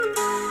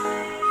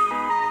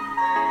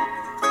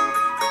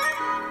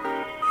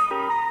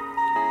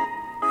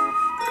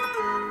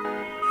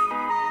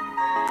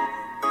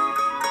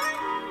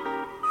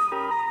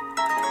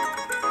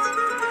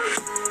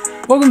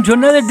Welcome to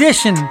another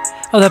edition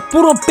of the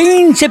Puro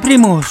Pinche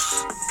Primos.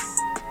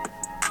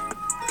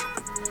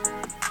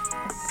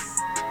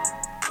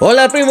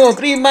 Hola, primo,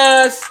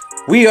 primas.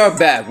 We are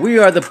back. We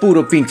are the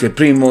Puro Pinche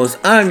Primos.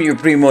 I'm your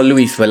primo,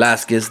 Luis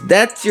Velasquez.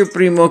 That's your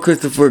primo,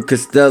 Christopher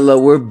Costello.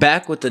 We're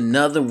back with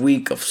another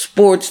week of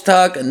sports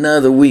talk,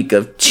 another week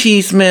of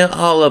cheese, man,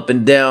 all up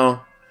and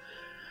down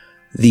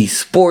the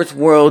sports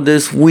world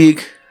this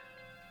week.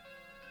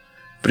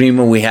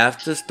 Primo, we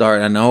have to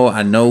start. I know.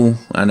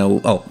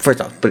 Oh, first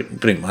off,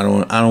 primo,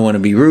 I don't want to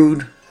be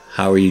rude.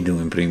 How are you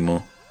doing,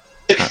 primo?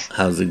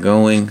 How's it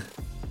going?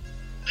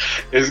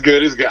 It's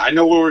good. I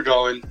know where we're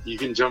going. You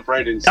can jump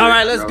right into it. All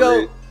right, let's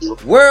go.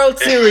 World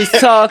Series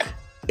talk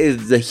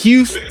is the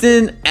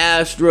Houston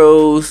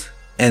Astros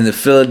and the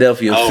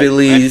Philadelphia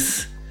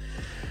Phillies. Man.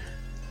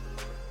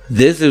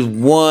 This is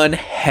one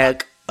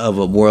heck of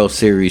a World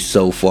Series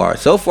so far.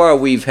 So far,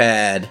 we've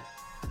had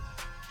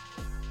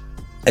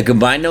a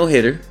combined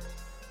no-hitter.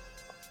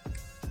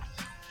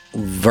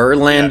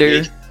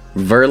 Verlander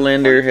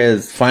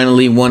has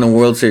finally won a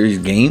World Series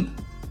game.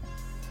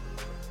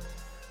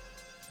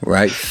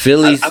 Right,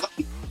 Phillies.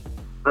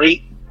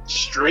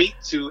 Straight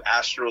to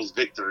Astros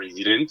victory.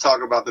 You didn't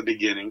talk about the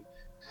beginning.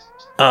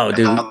 Oh,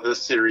 dude. How the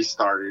series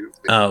started.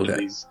 Oh,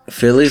 okay.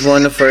 Phillies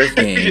won the first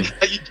game.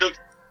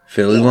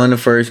 Phillies won the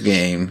first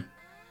game.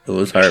 It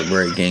was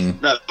heartbreaking.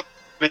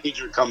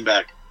 Major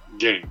comeback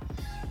game.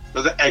 It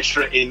was an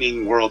extra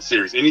inning World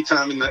Series.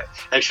 Anytime in the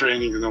extra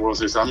innings in the World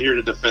Series, I'm here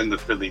to defend the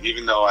Phillies,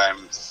 even though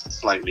I'm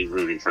slightly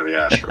rooting for the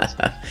Astros.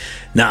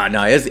 No,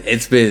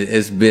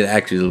 it's been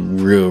actually a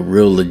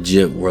real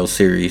legit World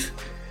Series.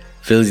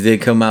 Phillies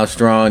did come out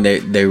strong.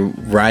 They're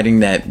riding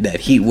that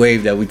heat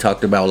wave that we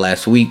talked about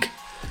last week.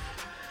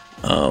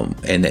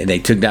 And they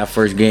took that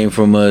first game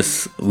from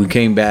us. We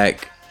came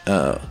back.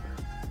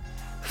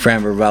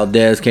 Framber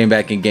Valdez came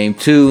back in game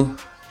 2.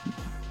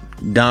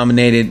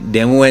 Dominated.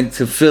 Then we went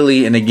to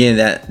Philly, and again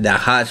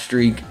that hot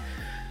streak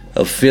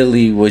of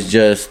Philly was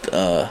just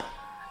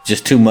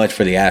too much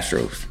for the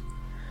Astros,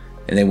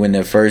 and they win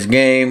their first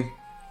game.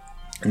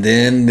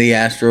 Then the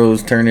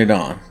Astros turn it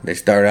on. They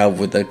start out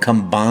with a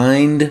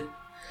combined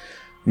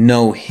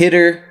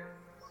no-hitter.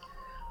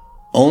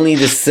 Only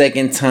the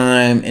second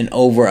time in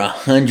over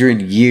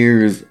 100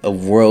 years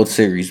of World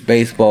Series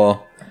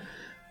baseball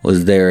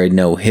was there a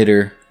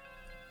no-hitter.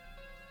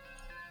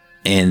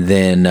 And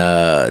then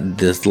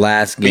this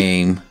last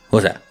game,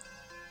 what's that?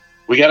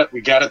 We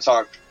gotta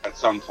talk at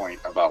some point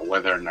about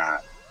whether or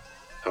not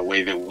the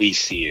way that we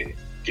see it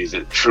is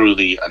it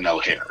truly a no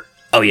hitter.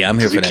 Oh yeah, I'm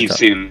here for that. We keep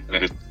seeing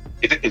that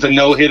it's a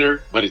no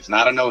hitter, but it's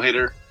not a no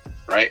hitter,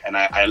 right? And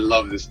I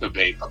love this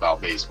debate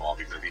about baseball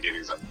because I think it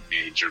is a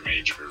major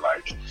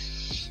like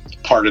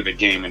part of the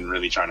game and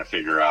really trying to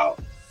figure out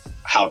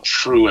how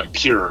true and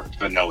pure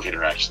the no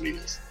hitter actually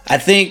is. I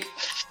think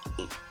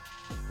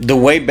the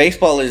way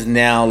baseball is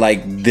now,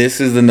 like, this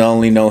is the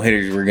only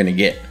no-hitters we're going to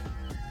get.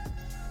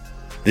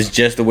 This is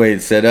just the way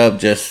it's set up.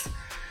 Just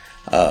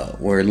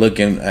we're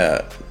looking,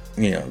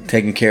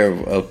 taking care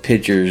of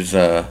pitchers'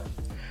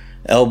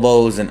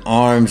 elbows and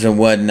arms and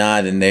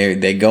whatnot. And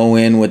they go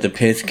in with the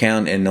pitch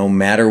count. And no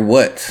matter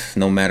what,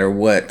 they're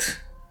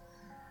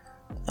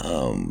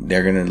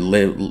going to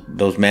live.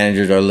 Those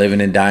managers are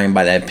living and dying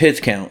by that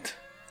pitch count.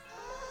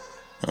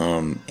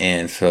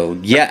 And so,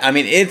 yeah, I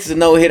mean, it's a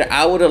no-hitter.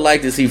 I would have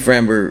liked to see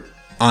Framber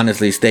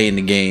honestly stay in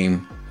the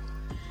game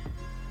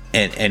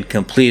and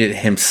complete it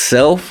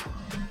himself.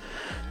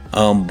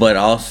 But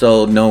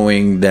also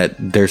knowing that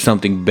there's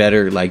something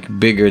better, like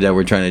bigger, that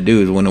we're trying to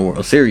do is win a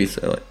World Series.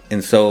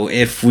 And so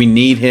if we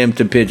need him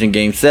to pitch in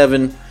Game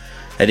 7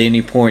 at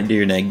any point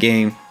during that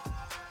game,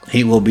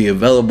 he will be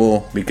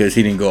available because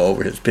he didn't go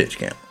over his pitch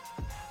count.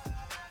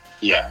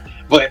 Yeah,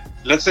 but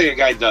let's say a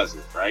guy does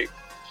it, right?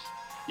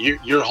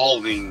 You're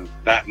holding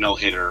that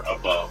no-hitter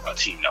above a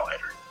team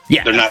no-hitter.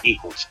 Yeah. They're not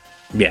equal.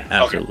 Yeah,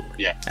 absolutely. Okay.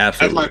 Yeah,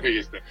 absolutely. That's my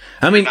biggest thing.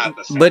 I mean,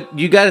 but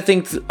you got to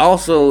think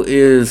also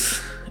it's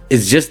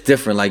just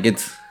different. Like,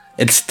 it's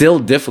still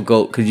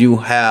difficult because you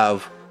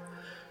have,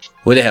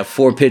 they have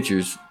 4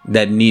 pitchers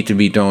that need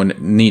to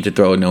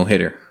throw a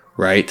no-hitter,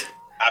 right?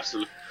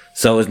 Absolutely.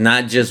 So it's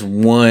not just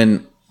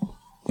one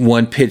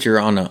pitcher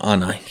on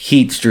a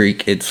heat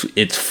streak.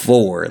 It's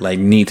 4, like,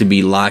 need to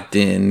be locked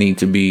in, need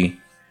to be.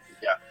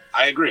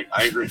 I agree.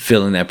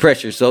 Feeling that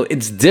pressure, so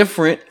it's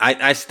different.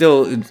 I'm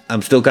still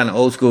kind of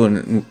old school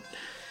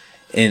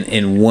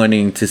in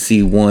wanting to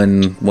see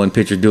one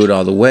pitcher do it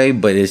all the way,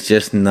 but it's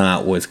just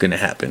not what's going to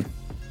happen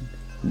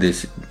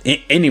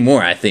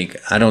anymore. I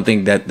don't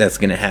think that's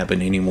going to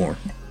happen anymore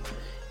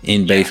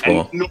in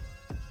baseball.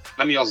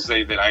 Let me also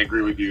say that I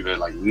agree with you that,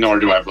 like, nor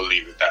do I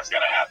believe that that's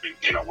going to happen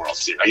in a World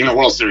Series. Like, in a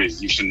World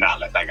Series, you should not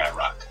let that guy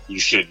rock. You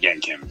should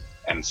yank him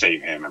and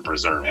save him and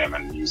preserve him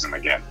and use him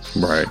again.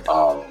 Right.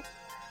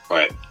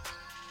 But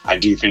I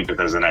do think that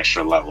there's an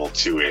extra level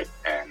to it.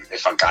 And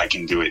if a guy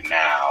can do it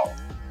now,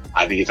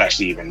 I think it's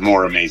actually even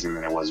more amazing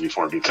than it was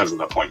before because of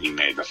the point you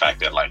made. The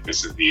fact that, like,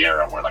 this is the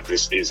era where, like,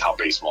 this is how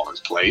baseball is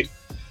played.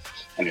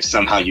 And if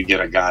somehow you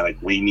get a guy, like,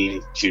 we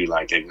need to,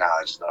 like,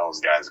 acknowledge those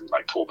guys and,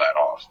 like, pull that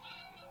off.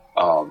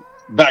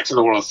 Back to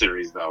the World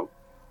Series though.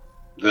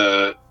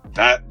 That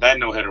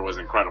no hitter was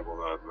incredible.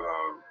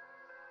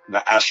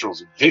 The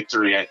Astros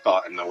victory, I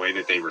thought, and the way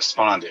that they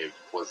responded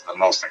was the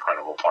most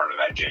incredible part of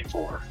that game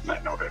for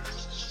that no hitter.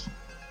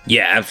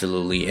 Yeah,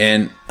 absolutely.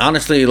 And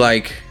honestly,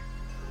 like,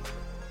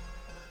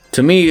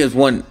 to me, is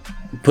one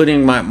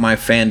putting my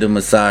fandom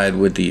aside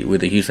with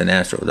the Houston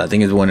Astros. I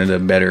think it's one of the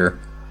better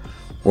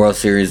World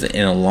Series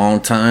in a long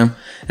time,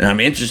 and I'm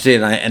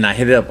interested. And I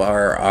hit up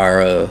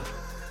our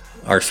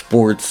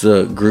sports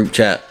group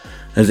chat.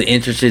 I was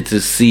interested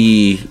to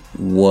see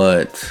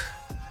what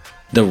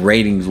the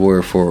ratings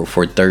were for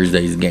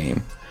Thursday's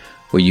game,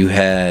 where you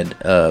had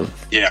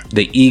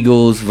the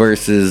Eagles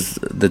versus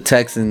the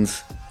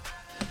Texans,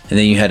 and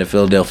then you had the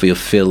Philadelphia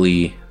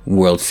Philly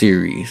World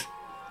Series.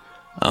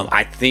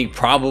 I think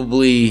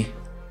probably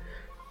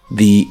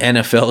the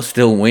NFL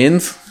still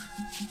wins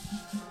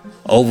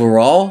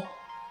overall,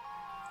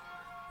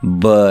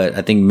 but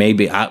I think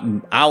maybe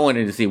I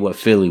wanted to see what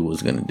Philly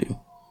was going to do.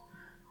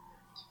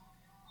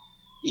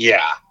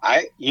 Yeah,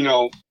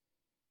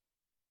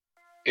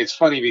 it's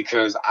funny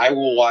because I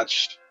will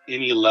watch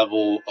any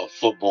level of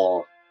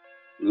football,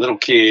 little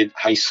kid,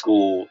 high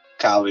school,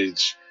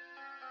 college,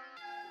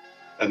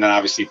 and then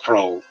obviously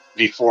pro,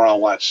 before I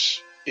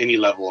watch any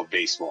level of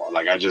baseball.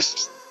 Like,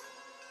 as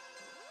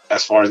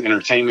far as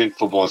entertainment,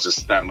 football is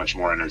just that much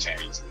more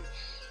entertaining to me.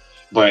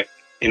 But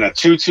in a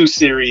 2-2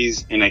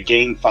 series, in a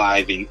game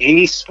 5, in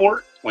any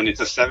sport, when it's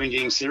a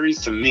 7-game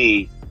series, to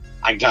me,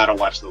 I gotta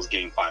watch those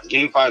game 5s.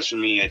 Game 5s for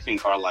me, I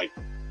think,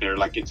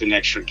 it's an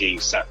extra game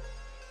 7.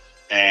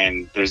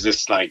 And there's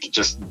this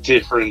just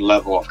different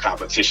level of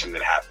competition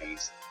that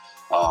happens.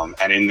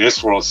 And in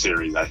this World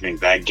Series, I think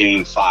that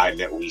game 5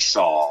 that we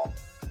saw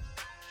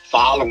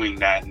following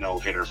that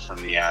no-hitter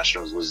from the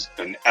Astros was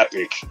an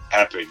epic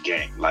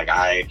game.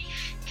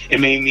 It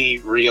made me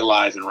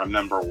realize and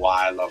remember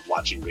why I love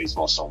watching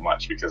baseball so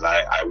much, because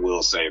I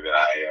will say that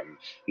I am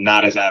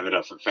not as avid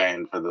of a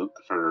fan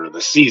for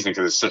the season,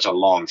 because it's such a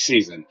long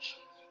season.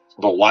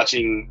 But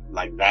watching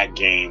that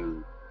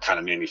game kind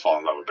of made me fall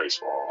in love with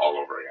baseball all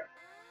over again.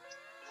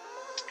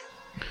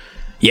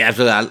 Yeah,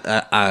 absolutely.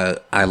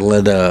 I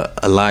let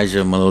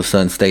Elijah, my little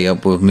son, stay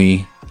up with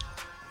me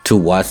to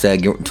watch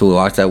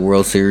that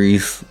World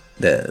Series.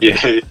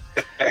 To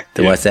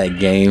watch that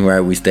game.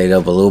 Right, we stayed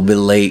up a little bit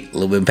late, a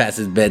little bit past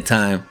his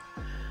bedtime,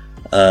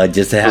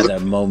 just to have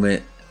that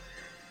moment.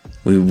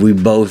 We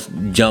both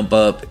jump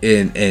up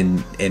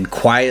and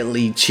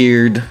quietly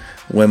cheered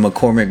when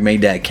McCormick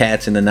made that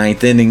catch in the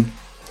 9th inning.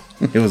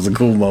 It was a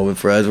cool moment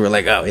for us. We're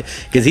like, oh,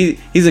 because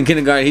he's in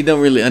kindergarten. He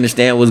don't really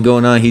understand what's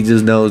going on. He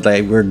just knows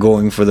we're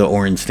going for the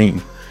orange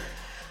team,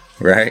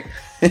 right?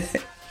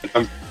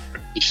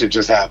 It should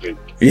just happen.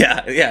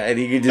 Yeah, and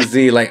you can just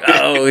see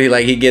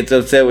he gets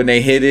upset when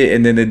they hit it,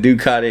 and then the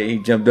dude caught it. He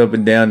jumped up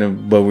and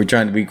down, but we're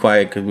trying to be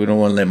quiet because we don't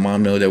want to let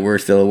mom know that we're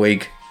still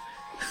awake.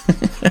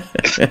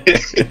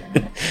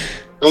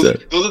 Those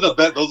are the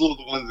best. Those are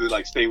the ones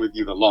that stay with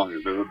you the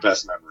longest. They're the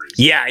best memories.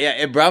 Yeah.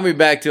 It brought me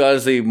back to,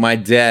 honestly, my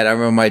dad. I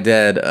remember my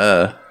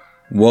dad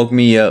woke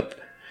me up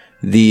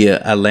the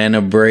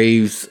Atlanta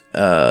Braves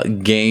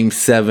game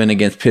 7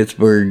 against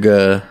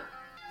Pittsburgh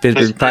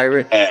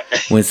Pirate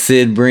when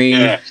Sid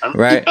Bream,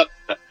 right?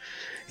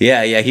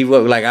 Yeah. He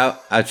woke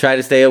I tried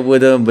to stay up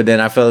with him, but then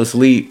I fell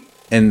asleep,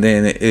 and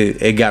then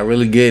it got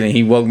really good, and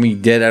he woke me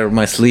dead out of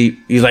my sleep.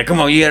 He's like,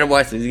 "Come on, you gotta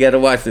watch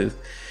this."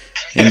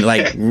 And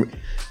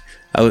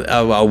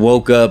I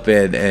woke up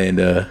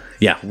and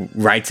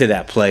right to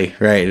that play.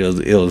 Right,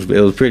 it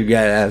was pretty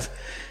badass.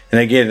 And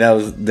again, that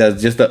was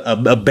just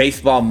a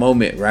baseball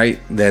moment, right?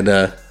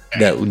 That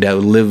would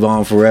live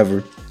on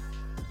forever.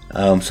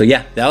 So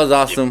yeah, that was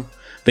awesome.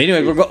 But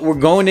anyway, we're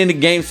going into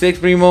Game 6,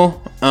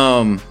 Primo.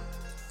 Game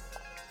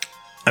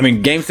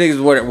 6 is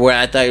what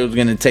I thought it was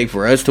going to take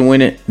for us to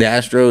win it, the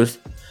Astros.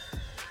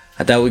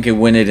 I thought we could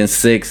win it in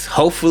 6.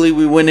 Hopefully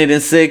we win it in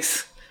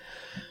 6,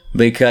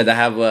 because I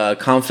have a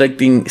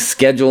conflicting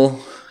schedule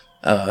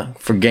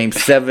for Game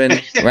 7,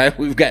 right?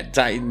 We've got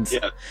Titans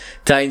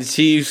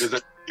Chiefs.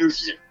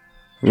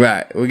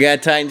 Right, we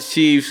got Titans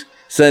Chiefs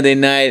Sunday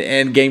night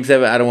and Game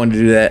 7. I don't want to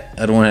do that.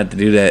 I don't want to have to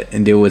do that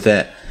and deal with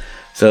that.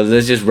 So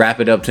let's just wrap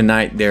it up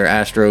tonight there,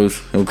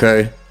 Astros,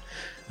 okay?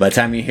 By the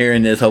time you're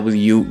hearing this, hopefully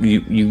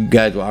you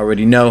guys will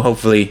already know.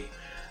 Hopefully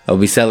I'll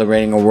be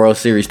celebrating a World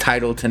Series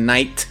title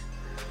tonight.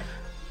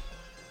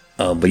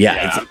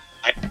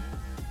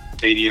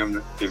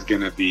 Stadium is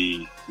going to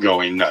be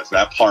going nuts.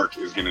 That park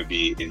is going to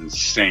be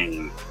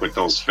insane with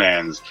those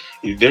fans.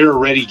 They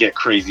already get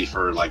crazy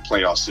for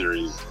playoff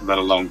series, let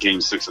alone Game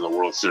 6 of the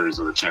World Series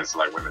with a chance to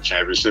win the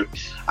championship.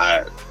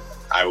 I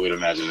would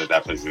imagine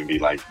that place is going to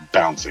be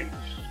bouncing.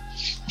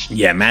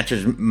 Yeah,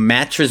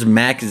 Mattress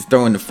Mac is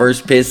throwing the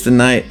first pitch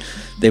tonight.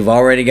 They've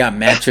already got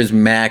Mattress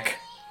Mac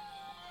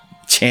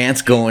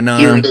chants going on.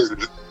 Here it is.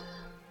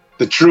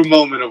 The true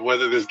moment of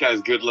whether this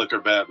guy's good luck or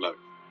bad luck.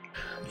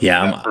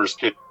 Yeah, first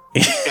pitch.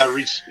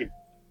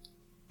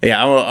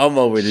 I'm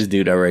over this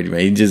dude already,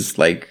 man. He just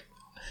I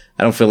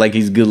don't feel like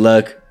he's good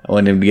luck. I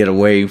want him to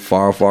get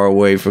far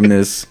away from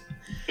this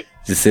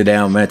Just sit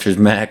down, mattress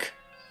Mac.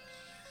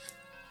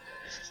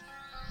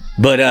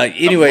 But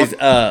anyways,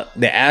 the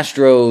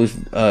Astros,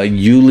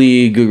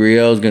 Yuli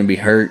Gurriel is going to be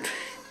hurt.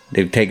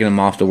 They've taken him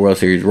off the World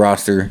Series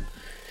roster.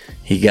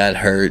 He got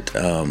hurt.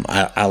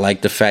 I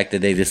like the fact that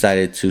they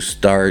decided to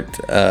start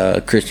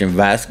Christian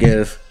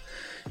Vasquez,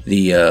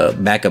 the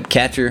backup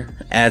catcher,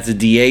 as a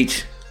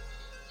DH.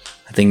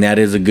 I think that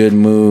is a good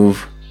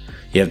move.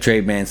 You have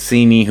Trey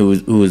Mancini, who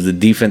is the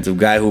defensive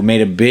guy who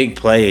made a big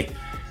play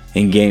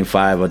in Game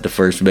 5 at the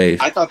first base.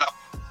 I thought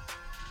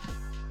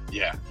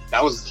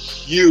that was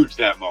huge,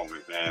 that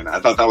moment, man. I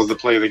thought that was the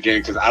play of the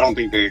game because I don't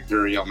think that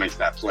Gurriel makes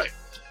that play.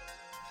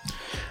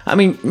 I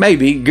mean,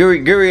 maybe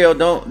Gurriel,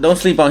 don't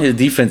sleep on his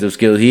defensive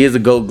skills. He is a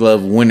Gold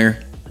Glove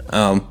winner.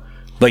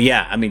 But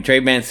yeah, I mean,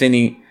 Trey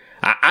Mancini,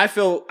 I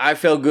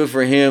feel good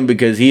for him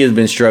because he has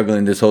been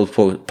struggling this whole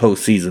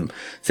postseason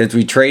since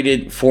we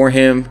traded for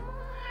him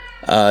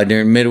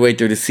during midway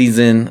through the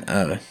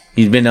season.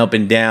 He's been up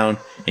and down,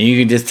 and you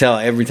can just tell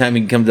every time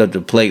he comes up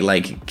to plate,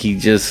 like he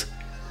just.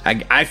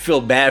 I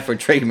feel bad for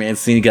Trey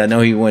Mancini because I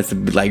know he wants to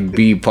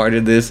be part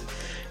of this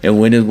and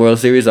win his World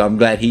Series. So I'm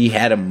glad he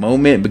had a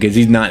moment because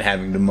he's not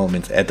having the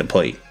moments at the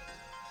plate.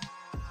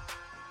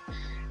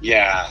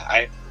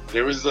 Yeah,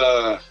 there was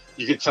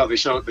you could tell they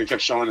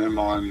kept showing him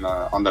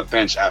on the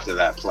bench after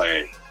that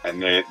play,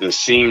 and there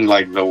seemed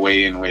like the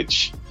way in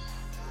which,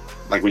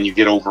 like when you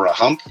get over a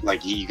hump,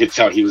 like you could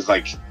tell he was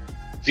like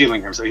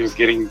feeling himself. He was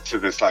getting to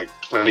this like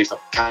place of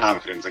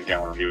confidence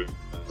again when he was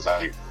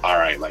like, all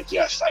right, like,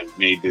 yes, I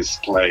made this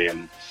play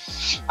and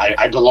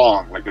I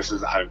belong. Like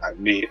I've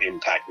made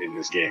impact in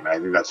this game. I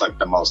think that's like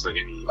the most that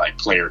any like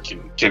player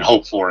can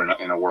hope for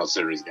in a World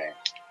Series game.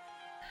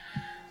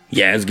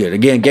 Yeah, it's good.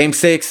 Again, Game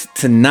 6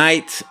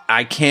 tonight.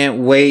 I can't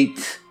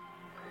wait.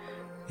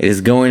 It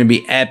is going to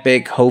be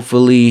epic.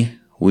 Hopefully,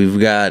 we've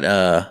got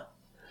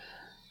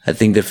I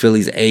think the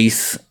Phillies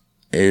ace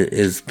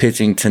is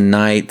pitching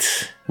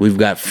tonight. We've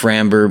got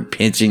Framber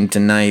pitching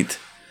tonight.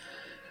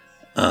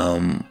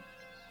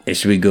 It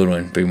should be a good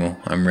one, Primo.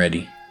 I'm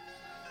ready.